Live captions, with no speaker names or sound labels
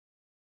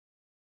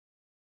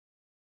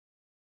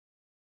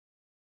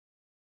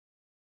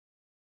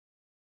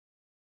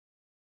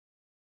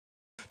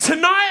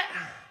tonight?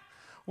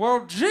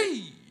 Well,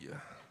 gee.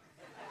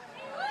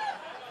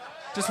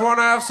 Just want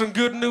to have some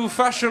good new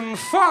fashion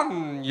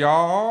fun,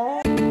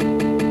 y'all.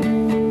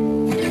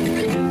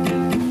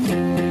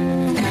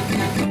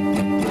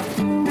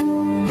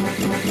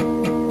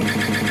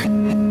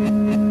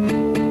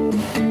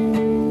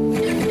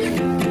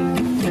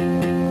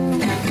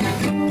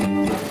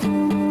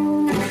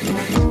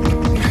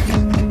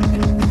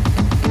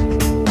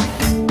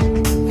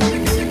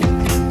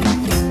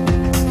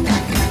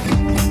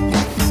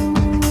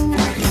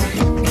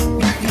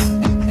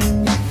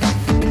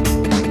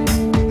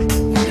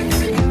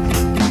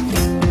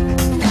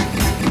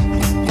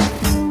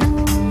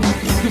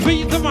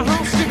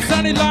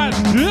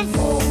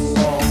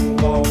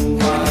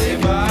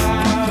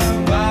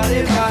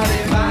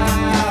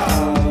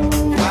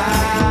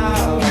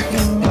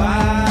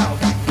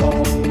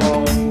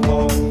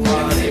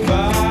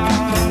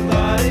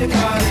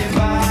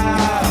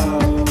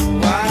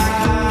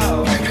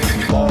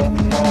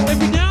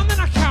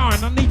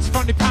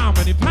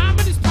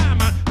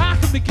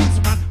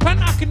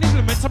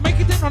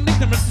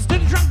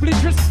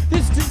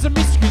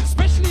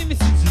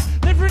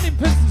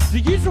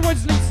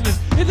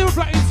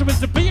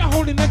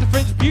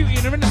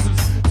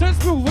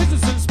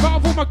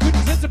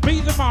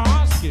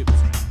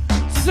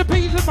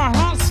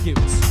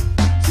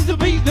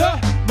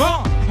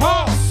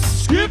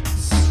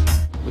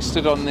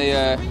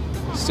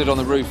 Stood on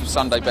the roof of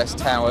Sunday Best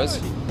Towers.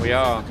 We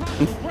are.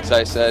 So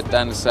it's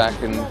Dan the Sack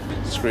and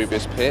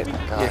Scroobius Pip.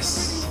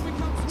 Yes.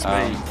 It's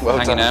me. Well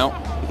hanging out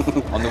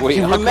on the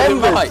weekend.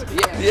 Remember?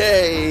 Yeah.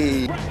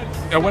 Yay!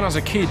 When I was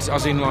a kid, I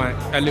was in like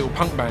little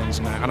punk bands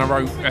and that, and I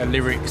wrote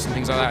lyrics and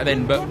things like that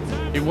then, but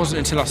it wasn't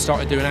until I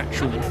started doing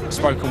actual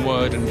spoken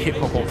word and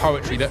hip-hop or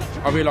poetry that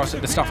I realised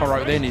that the stuff I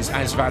wrote then is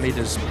as valid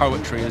as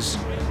poetry as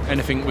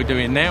anything we're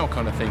doing now,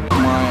 kind of thing.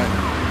 My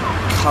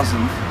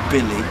cousin,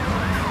 Billy,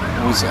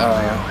 was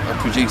a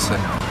producer,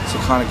 so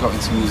kind of got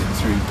into music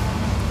through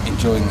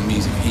enjoying the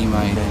music he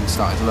made and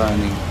started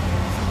learning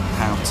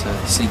how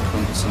to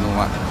sequence and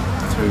all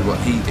that through what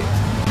he did.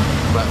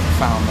 But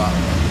found that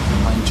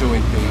I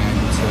enjoyed being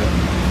able to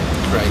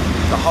create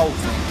the whole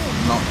thing,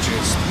 not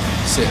just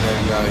sit there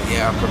and go,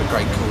 yeah, I've got a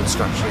great chord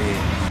structure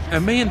here.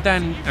 And me and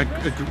Dan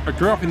I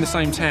grew up in the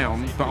same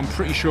town, but I'm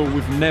pretty sure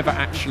we've never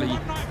actually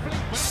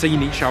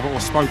seen each other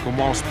or spoken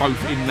whilst both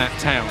in that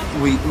town.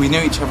 We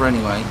knew each other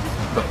anyway,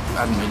 but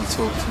hadn't really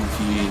talked in a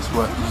few years.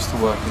 Used to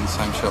work in the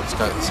same shops,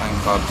 go to the same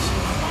pubs.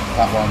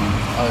 That one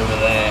over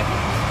there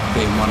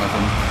being one of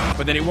them.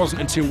 But then it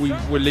wasn't until we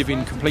were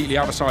living completely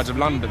other sides of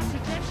London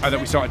that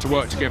we started to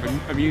work together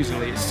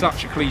musically. It's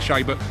such a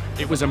cliche, but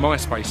it was a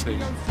MySpace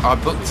thing. I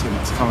booked him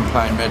to come and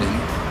play in Reading,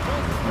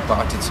 but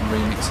I did some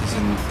remixes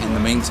in the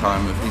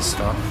meantime of his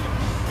stuff.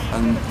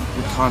 And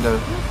we kind of,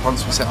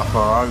 once we set up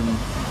our own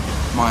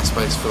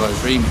MySpace for those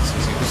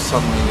remixes, it was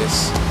suddenly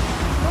this,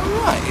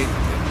 alright,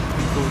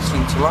 people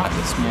seem to like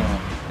this more.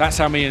 That's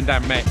how me and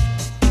Dan met.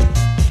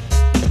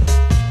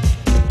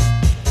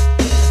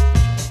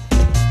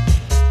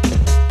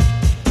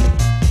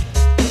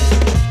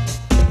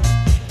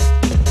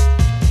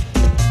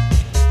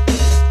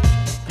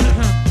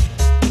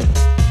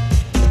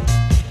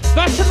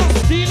 Thou shalt not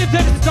steal if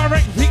there is a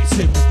direct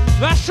victim.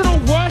 Thou shalt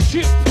not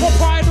worship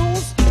pop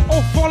idols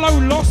or follow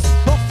lost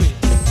prophets.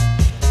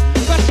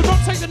 Thou shalt not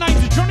take the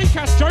names of Johnny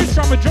Cash, Joe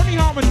Strummer, Johnny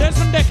Hartman,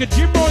 Desmond Decker,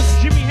 Jim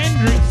Morrison, Jimi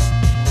Hendrix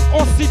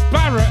or Sid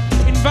Barrett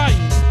in vain.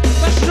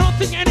 Thou shalt not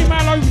think any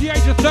man over the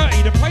age of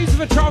 30 that plays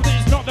with a child that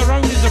is not their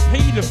own is a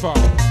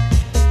paedophile.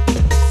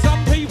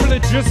 Some people are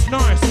just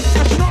nice.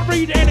 Thou shalt not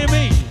read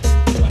NME.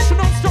 Thou shalt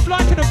not stop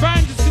liking a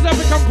band just because they've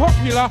become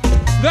popular.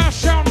 Thou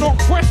shalt not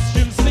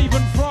question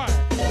Stephen Fry.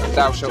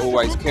 Thou Shalt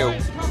Always Kill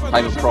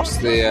came across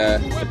the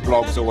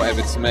blogs or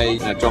whatever to me. You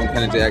know, John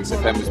Kennedy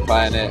XFM was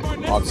playing it.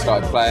 I've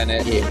started playing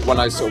it. One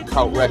of those sort of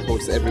cult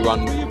records that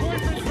everyone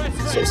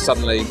sort of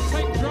suddenly.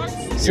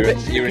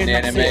 You're in the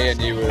enemy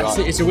and you were like...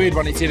 It's a weird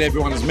one, it's in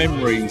everyone's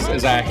memories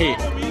as our hit,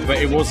 but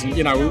it wasn't,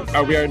 you know,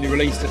 we only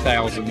released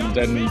 1,000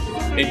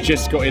 and it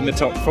just got in the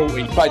top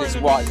 40. Played as a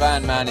white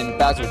van man in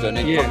Basildon.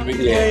 Yeah,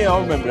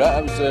 I remember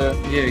that. That was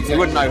yeah, exactly. You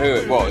wouldn't know who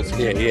it was.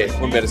 Yeah.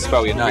 Wouldn't be able to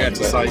spell your name.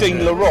 Dean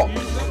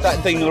LaRock.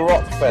 That Dean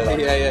LaRock fella.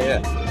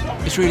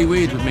 Yeah. It's really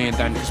weird with me and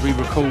Dan because we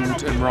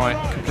record and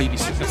write completely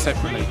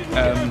separately.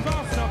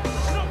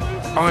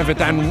 Either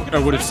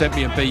Dan would have sent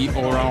me a beat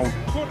or I'll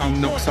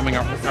knock something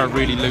up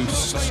really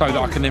loose so that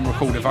I can then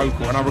record a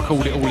vocal, and I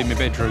record it all in my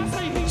bedroom,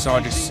 so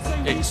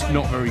it's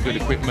not very good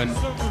equipment.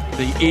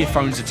 The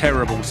earphones are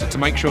terrible, so to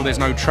make sure there's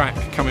no track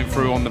coming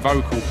through on the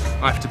vocal,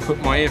 I have to put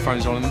my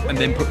earphones on and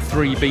then put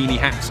 3 beanie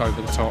hats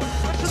over the top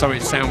so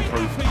it's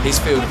soundproof. His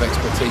field of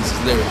expertise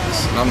is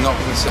lyrics, and I'm not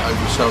going to sit over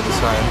his shoulder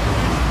saying,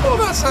 what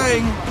about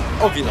saying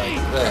ovulate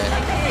there,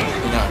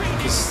 you know,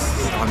 because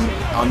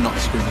I'm not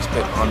Scroobius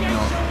Pip, I'm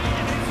not,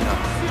 you know,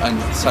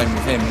 and same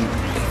with him.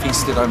 If he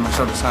stood over my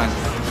shoulder saying,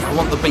 I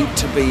want the beat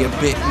to be a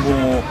bit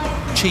more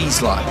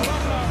cheese-like,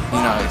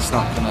 you know, it's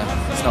not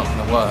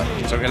gonna work.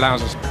 So it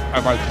allows us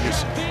both to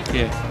just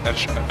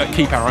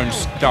keep our own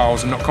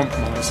styles and not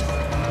compromise.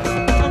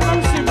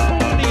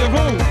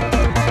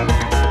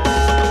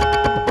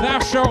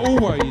 shalt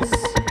always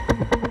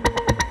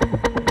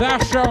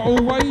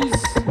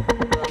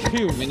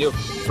kill. I mean, you're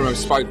from a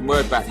spoken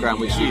word background,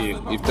 which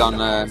you've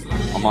done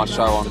on my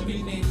show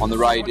on the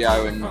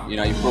radio, and you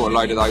know, you've brought a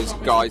load of those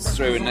guys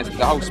through, and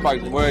the whole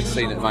spoken word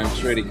scene at the moment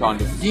is really kind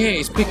of... Yeah,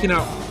 it's picking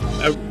up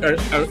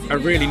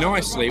really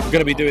nicely. We're going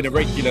to be doing a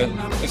regular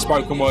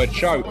spoken word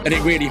show, and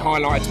it really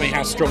highlights me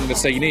how strong the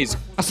scene is.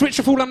 I switch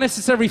off all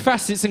unnecessary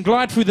facets and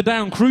glide through the day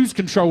on cruise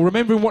control,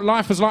 remembering what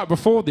life was like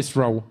before this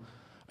role.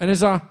 And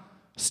as I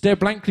stare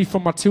blankly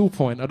from my till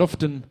point, I'd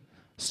often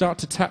start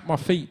to tap my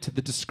feet to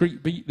the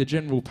discreet beat the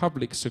general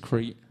public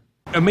secrete.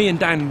 And me and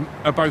Dan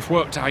both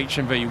worked at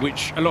HMV,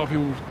 which a lot of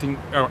people think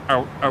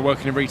are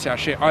working in retail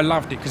shit. I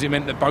loved it because it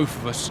meant that both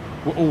of us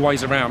were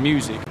always around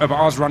music. But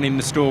I was running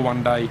the store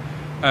one day,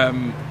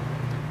 and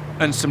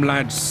some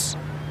lads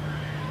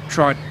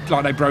tried,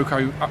 like they broke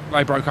open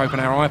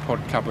our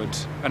iPod cupboard,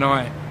 and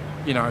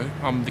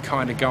I'm the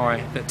kind of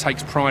guy that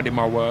takes pride in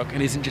my work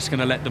and isn't just going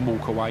to let them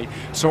walk away.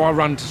 So I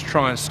run to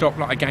try and stop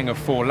like a gang of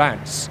 4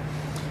 lads,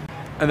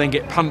 and then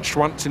get punched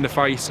once in the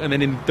face and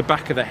then in the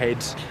back of the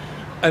head.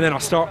 And then I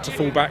start to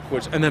fall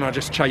backwards, and then I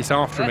just chase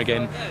after him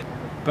again.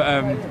 But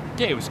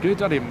yeah, it was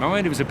good. I didn't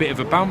mind. It was a bit of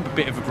a bump, a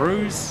bit of a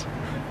bruise.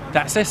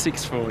 That's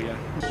Essex for you.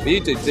 You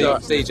do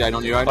DJing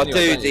on your own. I do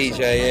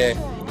DJ,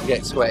 yeah.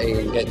 Get sweaty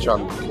and get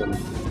drunk and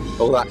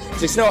all that.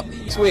 So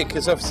it's weird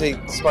because obviously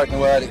spoken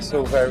word, it's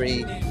all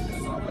very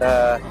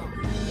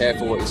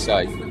careful what you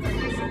say.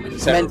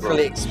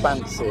 Mentally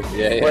expansive.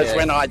 Yeah, whereas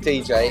when I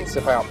DJ, it's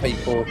about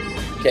people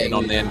getting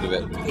on the end of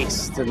it,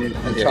 pissed and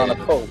trying to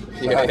pull.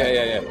 So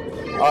yeah.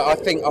 I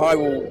think I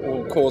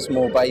will cause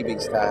more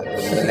babies to happen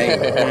than he,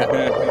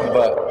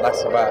 but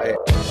that's about it.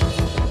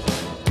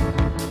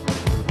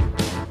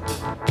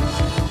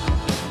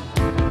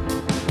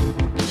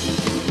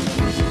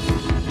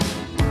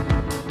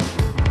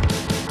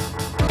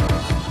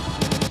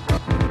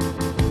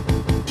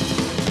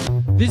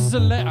 This is a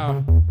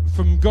letter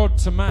from God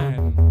to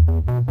man.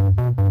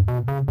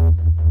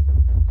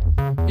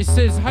 It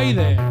says, hey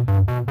there,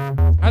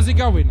 how's it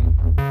going?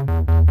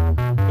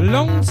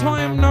 Long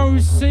time no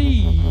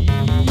see.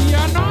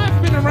 I know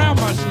I've been around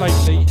much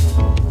lately,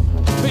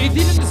 but it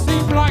didn't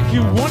seem like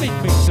you wanted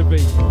me to be.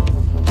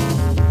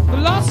 The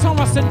last time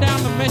I sent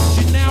down the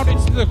message, you nailed it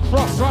to the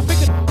cross, so I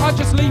figured I'd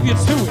just leave you to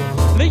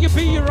it. Let you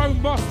be your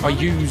own boss. I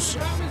use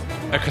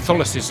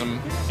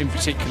Catholicism in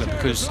particular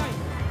because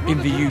in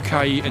the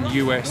UK and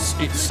US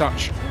it's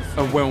such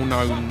a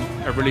well-known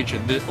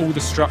religion that all the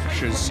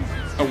structures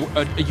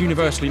are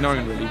universally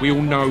known, really. We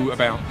all know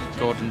about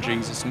God and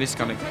Jesus and this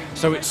kind of thing.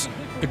 So it's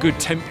a good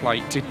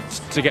template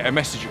to get a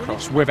message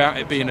across without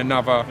it being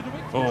another,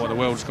 oh, the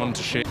world's gone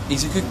to shit.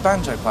 He's a good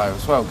banjo player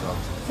as well, God.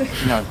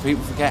 You know,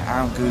 people forget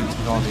how good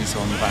God is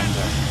on the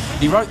banjo.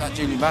 He wrote that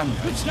Julian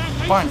banjo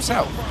by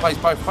himself, plays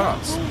both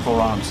parts, 4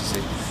 arms,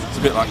 you see. It's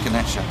a bit like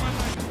Ganesha.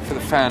 For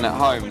the fan at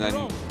home, then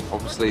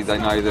obviously they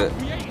know that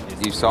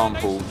you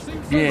sampled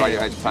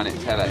Radiohead's Planet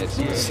Telehead.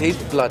 It's his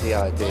bloody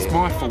idea. It's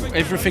my fault.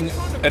 Everything,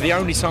 the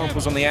only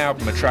samples on the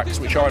album are tracks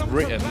which I'd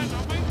written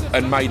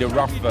and made a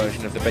rough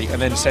version of the beat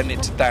and then sent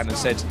it to Dan and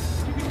said,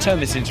 turn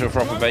this into a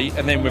proper beat,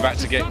 and then we've had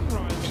to get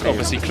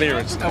obviously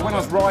clearance. And when I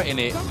was writing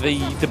it,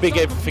 the big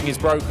Everything Is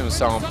Broken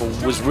sample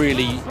was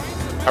really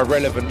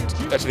irrelevant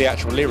to the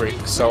actual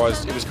lyrics, so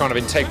it was kind of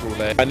integral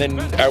there. And then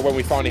when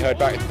we finally heard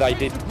back, they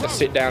did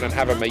sit down and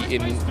have a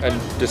meeting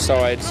and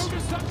decide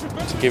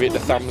to give it the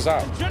thumbs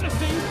up.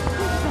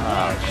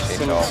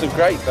 Some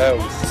great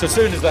bells. So as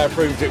soon as they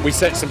approved it, we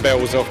set some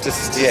bells off to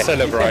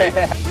celebrate.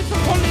 It's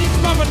apology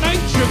to Mother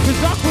Nature,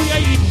 because I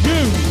created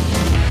you.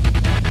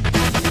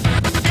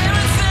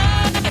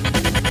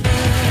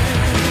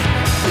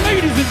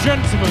 Ladies and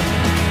gentlemen,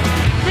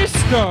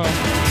 Mr.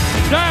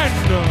 Dan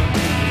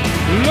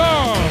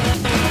Love.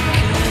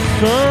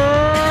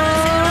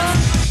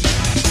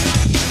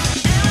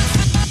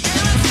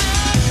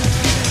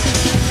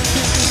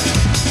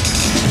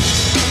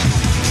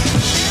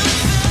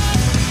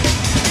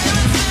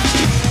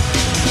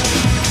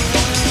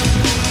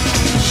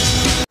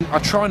 I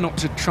try not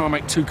to try and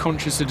make too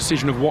conscious a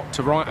decision of what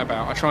to write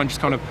about. I try and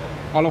just kind of,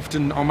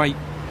 I'll make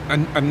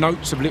a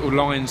notes of little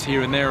lines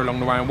here and there along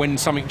the way, and when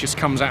something just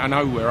comes out of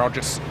nowhere,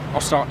 I'll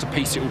start to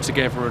piece it all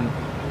together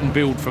and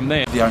build from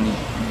there. The only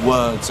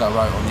words I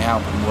wrote on the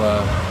album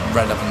were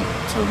relevant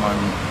to a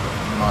moment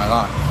in my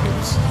life. It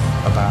was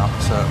about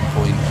a certain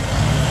point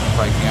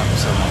breaking up with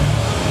someone.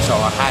 So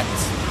I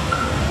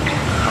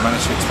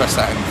managed to express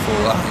that in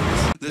 4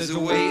 lines. There's a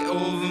weight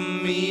over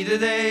me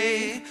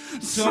today,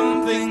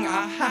 something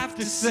I have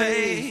to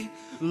say.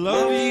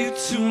 Love you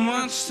too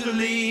much to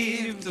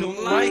leave,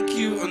 don't like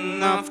you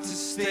enough to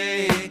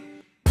stay.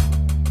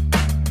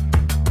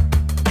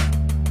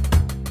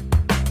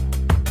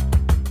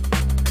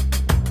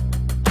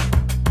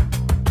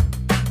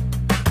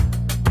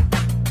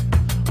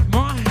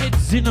 My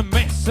head's in a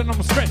mess and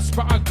I'm stressed,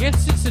 but I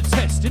guess it's a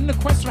test in the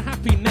quest for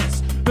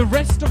happiness, the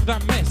rest of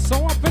that mess.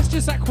 So I best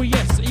just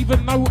acquiesce,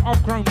 even though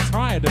I've grown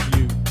tired of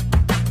you.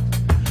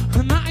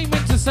 And that ain't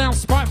meant to sound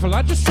spiteful,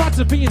 I just try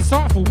to be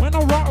insightful. When I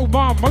write all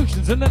my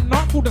emotions and at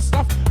night all the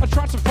stuff I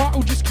try to fight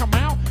will just come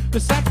out. The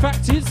sad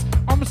fact is,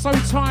 I'm so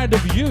tired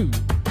of you.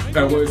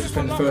 We've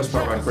spent the first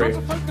part of our career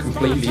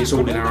completely, it's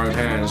all in our own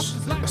hands.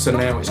 So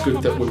now it's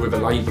good that we're with a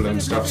label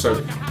and stuff,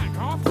 so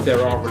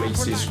there are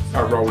releases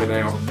are rolling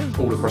out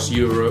all across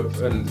Europe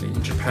and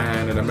in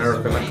Japan and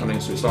America and that kind of thing.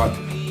 So it's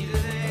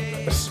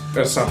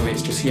like, suddenly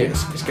it's just,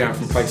 it's going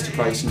from place to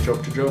place and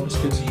job to job, it's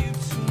good.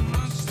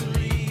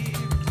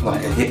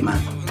 Like a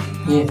hitman.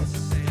 Yeah.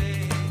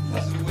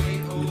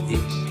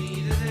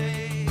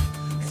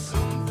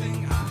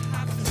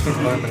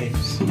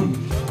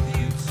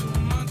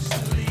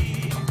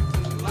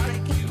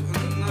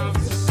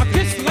 I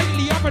guess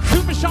lately I've been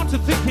too much onto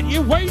thinking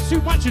you're way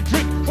too much to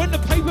drink. When the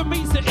paper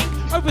meets the ink,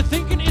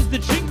 overthinking is the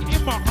chink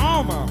in my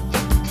armour.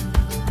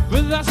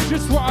 But that's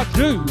just what I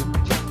do.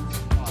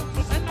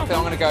 I think I'm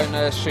going to go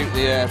and shoot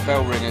the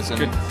bell ringers and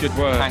good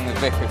work. hang the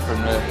vicar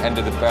from the end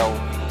of the bell,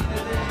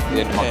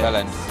 the end of my bell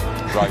end.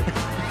 Right.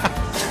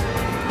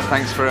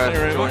 Thanks for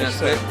joining us,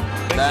 Pip.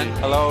 Dan.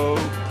 Hello.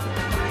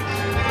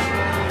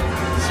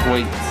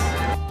 Sweet.